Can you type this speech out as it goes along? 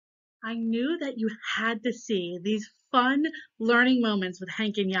I knew that you had to see these fun learning moments with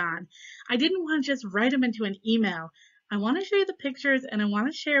Hank and Jan. I didn't want to just write them into an email. I want to show you the pictures and I want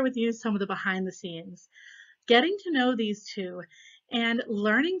to share with you some of the behind the scenes. Getting to know these two and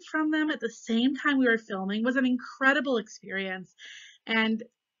learning from them at the same time we were filming was an incredible experience. And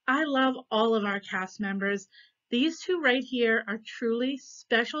I love all of our cast members. These two right here are truly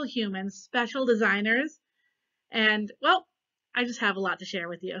special humans, special designers, and well, I just have a lot to share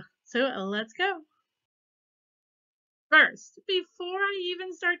with you. So let's go. First, before I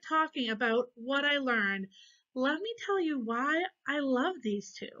even start talking about what I learned, let me tell you why I love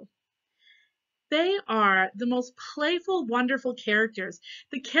these two. They are the most playful, wonderful characters.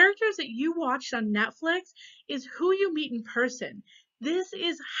 The characters that you watched on Netflix is who you meet in person. This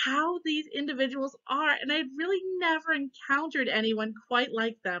is how these individuals are, and I've really never encountered anyone quite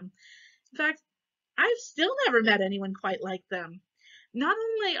like them. In fact, I've still never met anyone quite like them. Not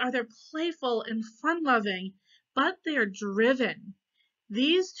only are they playful and fun-loving, but they are driven.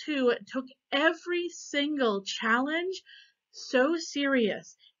 These two took every single challenge so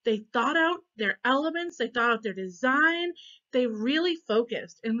serious. They thought out their elements, they thought out their design, they really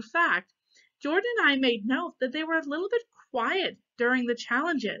focused. In fact, Jordan and I made note that they were a little bit quiet during the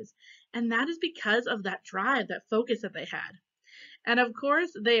challenges, and that is because of that drive, that focus that they had. And of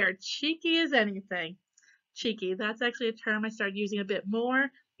course, they are cheeky as anything. Cheeky, that's actually a term I started using a bit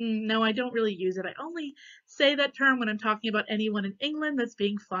more. No, I don't really use it. I only say that term when I'm talking about anyone in England that's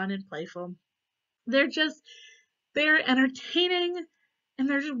being fun and playful. They're just, they're entertaining and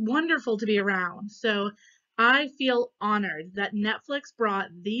they're just wonderful to be around. So I feel honored that Netflix brought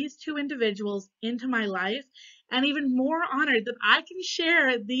these two individuals into my life, and even more honored that I can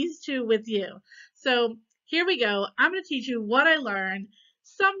share these two with you. So here we go. I'm going to teach you what I learned,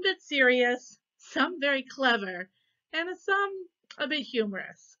 some bit serious, some very clever, and some a bit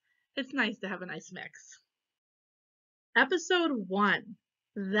humorous. It's nice to have a nice mix. Episode 1.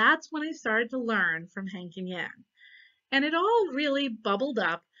 That's when I started to learn from Hank and Yan. And it all really bubbled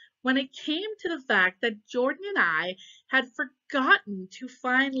up when it came to the fact that Jordan and I had forgotten to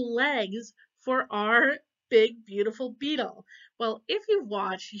find legs for our big, beautiful beetle. Well, if you've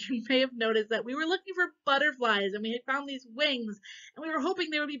watched, you may have noticed that we were looking for butterflies and we had found these wings and we were hoping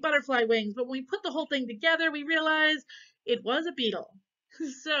they would be butterfly wings. But when we put the whole thing together, we realized it was a beetle.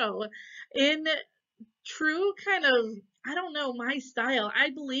 So, in true kind of, I don't know, my style. I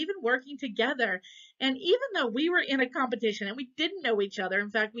believe in working together. And even though we were in a competition and we didn't know each other, in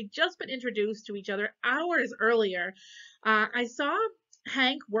fact, we'd just been introduced to each other hours earlier, I saw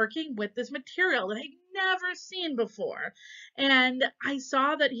Hank working with this material that I'd never seen before. And I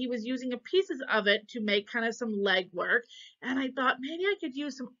saw that he was using pieces of it to make kind of some leg work. And I thought maybe I could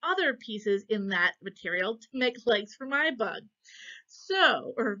use some other pieces in that material to make legs for my bug.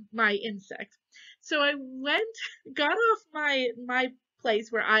 So, or my insect. So I went, got off my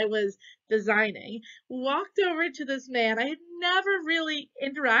place where I was designing, walked over to this man I had never really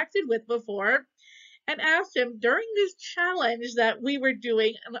interacted with before, and asked him during this challenge that we were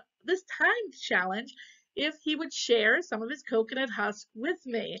doing, this timed challenge, if he would share some of his coconut husk with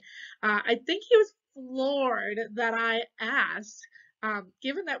me. I think he was floored that I asked,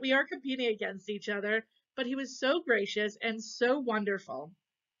 given that we are competing against each other, but he was so gracious and so wonderful.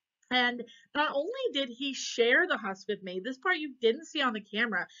 And not only did he share the husk with me, this part you didn't see on the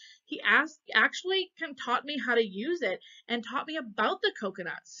camera, he actually taught me how to use it and taught me about the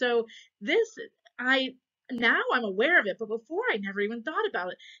coconut. So this, I now I'm aware of it, but before I never even thought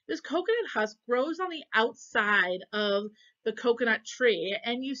about it. This coconut husk grows on the outside of the coconut tree,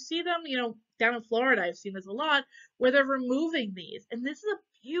 and you see them, down in Florida, I've seen this a lot, where they're removing these. And this is a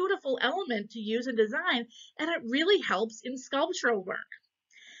beautiful element to use in design, and it really helps in sculptural work.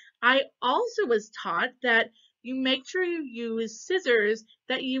 I also was taught that you make sure you use scissors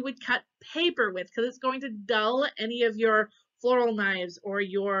that you would cut paper with, because it's going to dull any of your floral knives or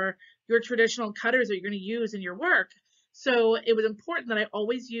your traditional cutters that you're going to use in your work. So it was important that I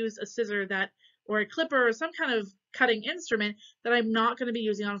always use a scissor that, or a clipper or some kind of cutting instrument that I'm not going to be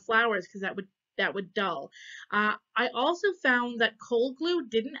using on flowers, because that would dull. I also found that cold glue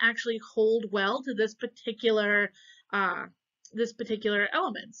didn't actually hold well to uh, this particular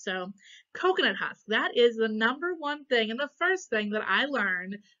element. So coconut husk, that is the number one thing and the first thing that I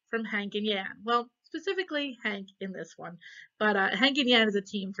learned from Hank and Yan. Well, specifically Hank in this one, but Hank and Yan is a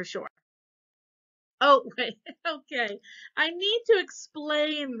team for sure. Oh, wait, okay. I need to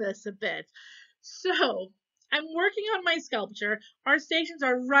explain this a bit. So, I'm working on my sculpture. Our stations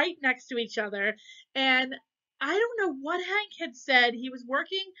are right next to each other, and I don't know what Hank had said. He was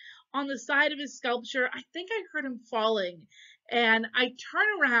working on the side of his sculpture. I think I heard him falling, And I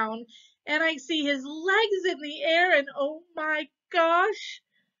turn around and I see his legs in the air, and oh my gosh,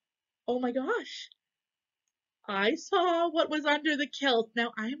 I saw what was under the kilt.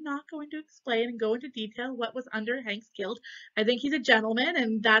 Now, I am not going to explain and go into detail what was under Hanck's kilt. I think he's a gentleman,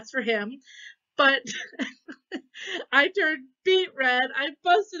 and that's for him. But I turned beet red. I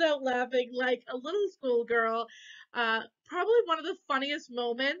busted out laughing like a little schoolgirl. Probably one of the funniest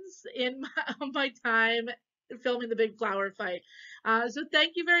moments in my time filming the big flower fight. So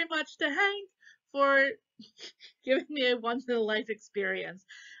thank you very much to Henck for giving me a once in a life experience.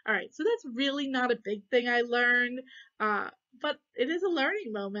 All right, so that's really not a big thing I learned, uh, but it is a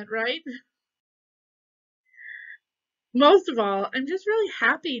learning moment, right? Most of all, I'm just really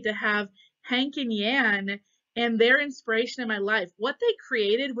happy to have Hank and Yan and their inspiration in my life. What they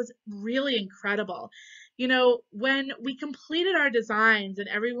created was really incredible. When we completed our designs and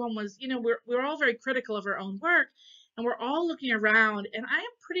everyone was, we're all very critical of our own work, and we're all looking around, and I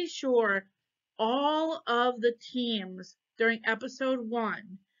am pretty sure all of the teams during episode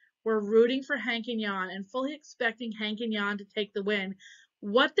 1 were rooting for Hank and Yan and fully expecting Hank and Yan to take the win.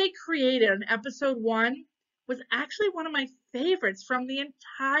 What they created in episode 1 was actually one of my favorites from the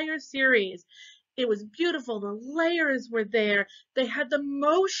entire series. It was beautiful. The layers were there. They had the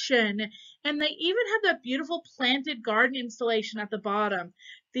motion, and they even had that beautiful planted garden installation at the bottom.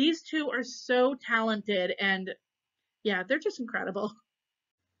 These two are so talented, and yeah, they're just incredible.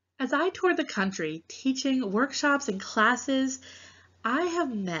 As I toured the country teaching workshops and classes, I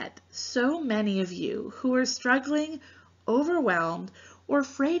have met so many of you who are struggling, overwhelmed, or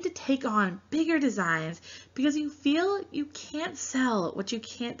afraid to take on bigger designs because you feel you can't sell what you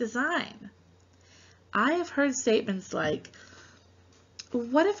can't design. I have heard statements like,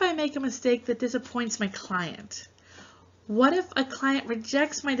 what if I make a mistake that disappoints my client? What if a client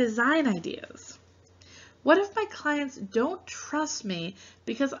rejects my design ideas? What if my clients don't trust me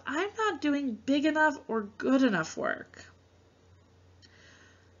because I'm not doing big enough or good enough work?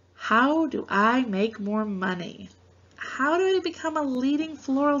 How do I make more money? How do I become a leading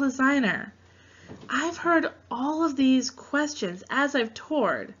floral designer? I've heard all of these questions as I've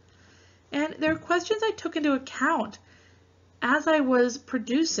toured, and they're questions I took into account as I was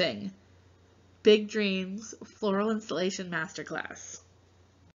producing Big Dreams Floral Installation Masterclass.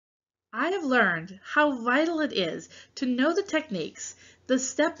 I have learned how vital it is to know the techniques, the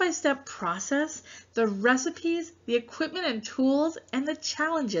step-by-step process, the recipes, the equipment and tools, and the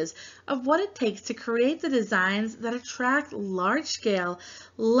challenges of what it takes to create the designs that attract large-scale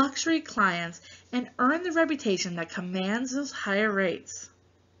luxury clients and earn the reputation that commands those higher rates.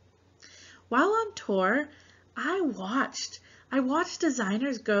 While on tour, I watched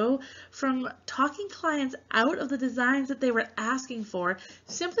designers go from talking clients out of the designs that they were asking for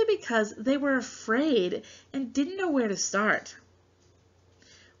simply because they were afraid and didn't know where to start,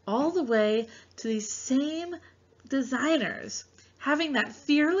 all the way to these same designers having that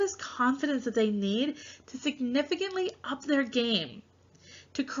fearless confidence that they need to significantly up their game,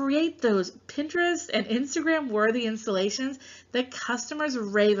 to create those Pinterest and Instagram worthy installations that customers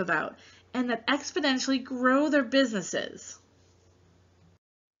rave about and that exponentially grow their businesses.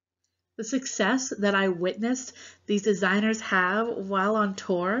 The success that I witnessed these designers have while on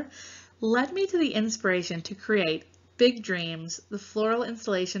tour led me to the inspiration to create Big Dreams, the Floral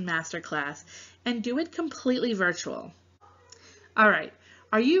Installation Masterclass, and do it completely virtual. All right,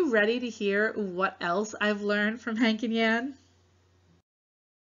 are you ready to hear what else I've learned from Hank and Yan?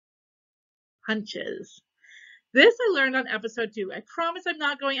 Hunches. This I learned on episode 2. I promise I'm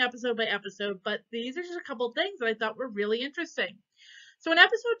not going episode by episode, but these are just a couple things that I thought were really interesting. So in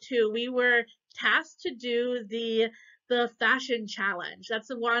episode 2, we were tasked to do the fashion challenge. That's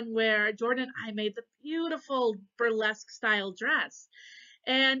the one where Jordan and I made the beautiful burlesque style dress.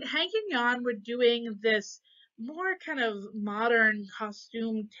 And Hank and Jan were doing this more kind of modern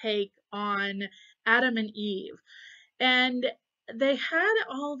costume take on Adam and Eve. And they had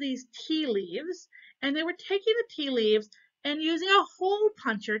all these tea leaves, and they were taking the tea leaves and using a hole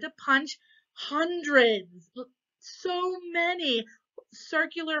puncher to punch hundreds, so many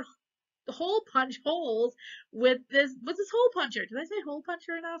circular hole punch holes with this hole puncher. Did I say hole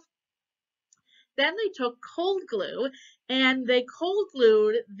puncher enough? Then they took cold glue and they cold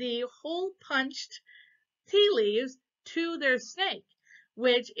glued the hole punched tea leaves to their snake,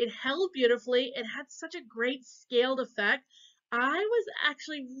 which it held beautifully. It had such a great scaled effect. I was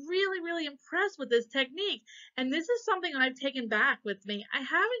actually really, really impressed with this technique. And this is something I've taken back with me. I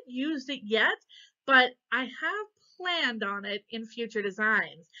haven't used it yet, but I have planned on it in future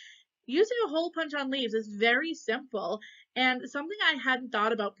designs. Using a hole punch on leaves is very simple and something I hadn't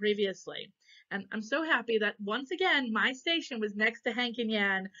thought about previously. And I'm so happy that once again, my station was next to Hank and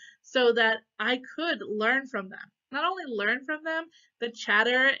Yan so that I could learn from them. Not only learn from them, the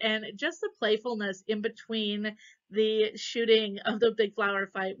chatter and just the playfulness in between the shooting of the big flower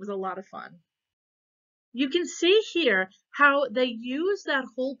fight was a lot of fun. You can see here how they use that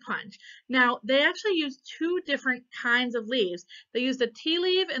hole punch. Now, they actually use two different kinds of leaves. They used a tea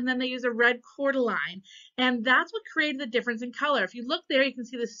leaf and then they use a red cordyline. And that's what created the difference in color. If you look there, you can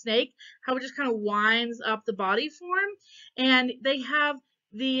see the snake, how it just kind of winds up the body form. And they have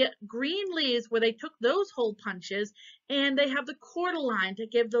the green leaves where they took those hole punches, and they have the cordyline to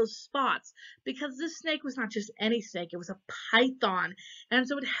give those spots, because this snake was not just any snake, it was a python. And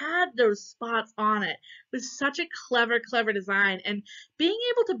so it had those spots on it. It was such a clever, clever design. And being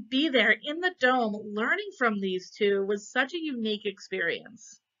able to be there in the dome learning from these two was such a unique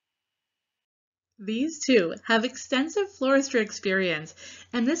experience. These two have extensive floristry experience,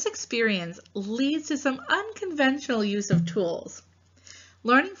 and this experience leads to some unconventional use of tools.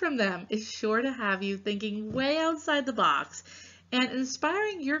 Learning from them is sure to have you thinking way outside the box and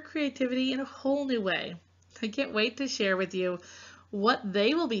inspiring your creativity in a whole new way. I can't wait to share with you what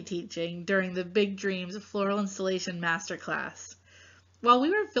they will be teaching during the Big Dreams Floral Installation Masterclass. While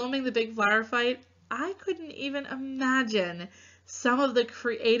we were filming the big flower fight, I couldn't even imagine some of the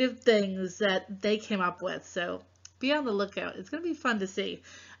creative things that they came up with. So be on the lookout. It's going to be fun to see.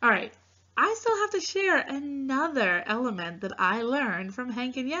 All right. I still have to share another element that I learned from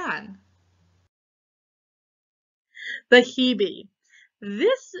Henck and Jan. The Hebe.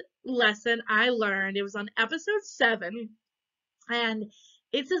 This lesson I learned, it was on episode 7, and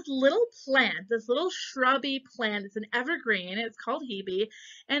it's this little plant, this little shrubby plant. It's an evergreen. It's called Hebe.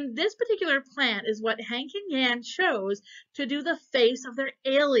 And this particular plant is what Henck and Yan chose to do the face of their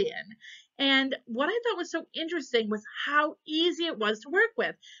alien. And what I thought was so interesting was how easy it was to work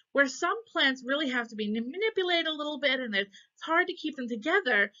with, where some plants really have to be manipulated a little bit and it's hard to keep them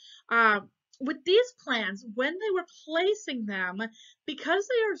together. With these plants, when they were placing them, because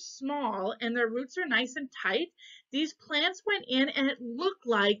they are small and their roots are nice and tight, these plants went in and it looked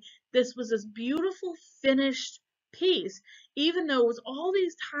like this was this beautiful finished piece, even though it was all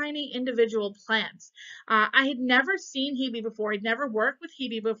these tiny individual plants. I had never seen Hebe before. I'd never worked with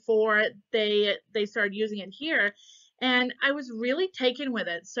Hebe before they started using it here. And I was really taken with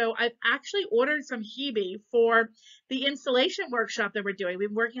it. So I've actually ordered some Hebe for the installation workshop that we're doing. We've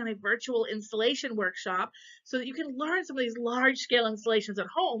been working on a virtual installation workshop so that you can learn some of these large scale installations at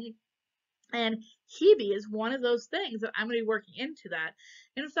home. And Hebe is one of those things that I'm going to be working into that.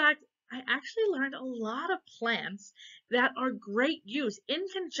 In fact, I actually learned a lot of plants that are great use in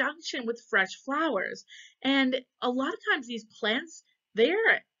conjunction with fresh flowers. And a lot of times these plants,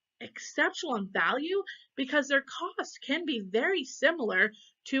 they're exceptional in value because their cost can be very similar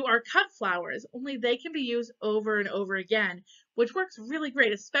to our cut flowers, only they can be used over and over again, which works really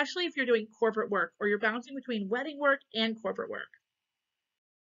great, especially if you're doing corporate work or you're bouncing between wedding work and corporate work.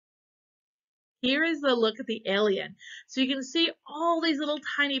 Here is the look at the alien. So you can see all these little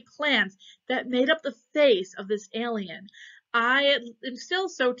tiny plants that made up the face of this alien. I am still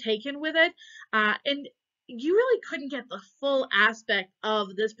so taken with it. And you really couldn't get the full aspect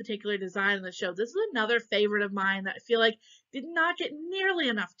of this particular design in the show. This is another favorite of mine that I feel like did not get nearly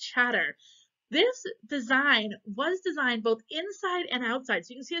enough chatter. This design was designed both inside and outside.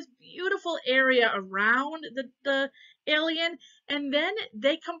 So you can see this beautiful area around the alien, and then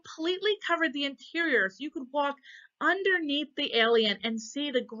they completely covered the interior. So you could walk underneath the alien and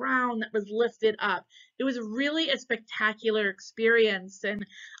see the ground that was lifted up. It was really a spectacular experience, and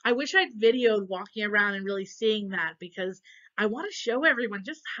I wish I'd videoed walking around and really seeing that, because I want to show everyone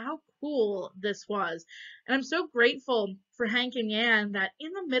just how cool this was. And I'm so grateful for Henck and Yan that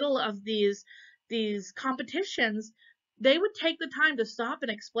in the middle of these competitions, they would take the time to stop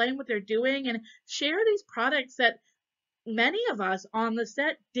and explain what they're doing and share these products that many of us on the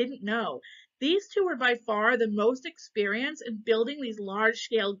set didn't know. These two were by far the most experienced in building these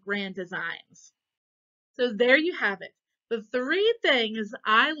large-scale grand designs. So there you have it. The 3 things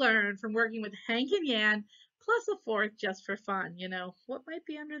I learned from working with Henck and Yan, plus a 4th just for fun. You know, what might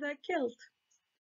be under that kilt?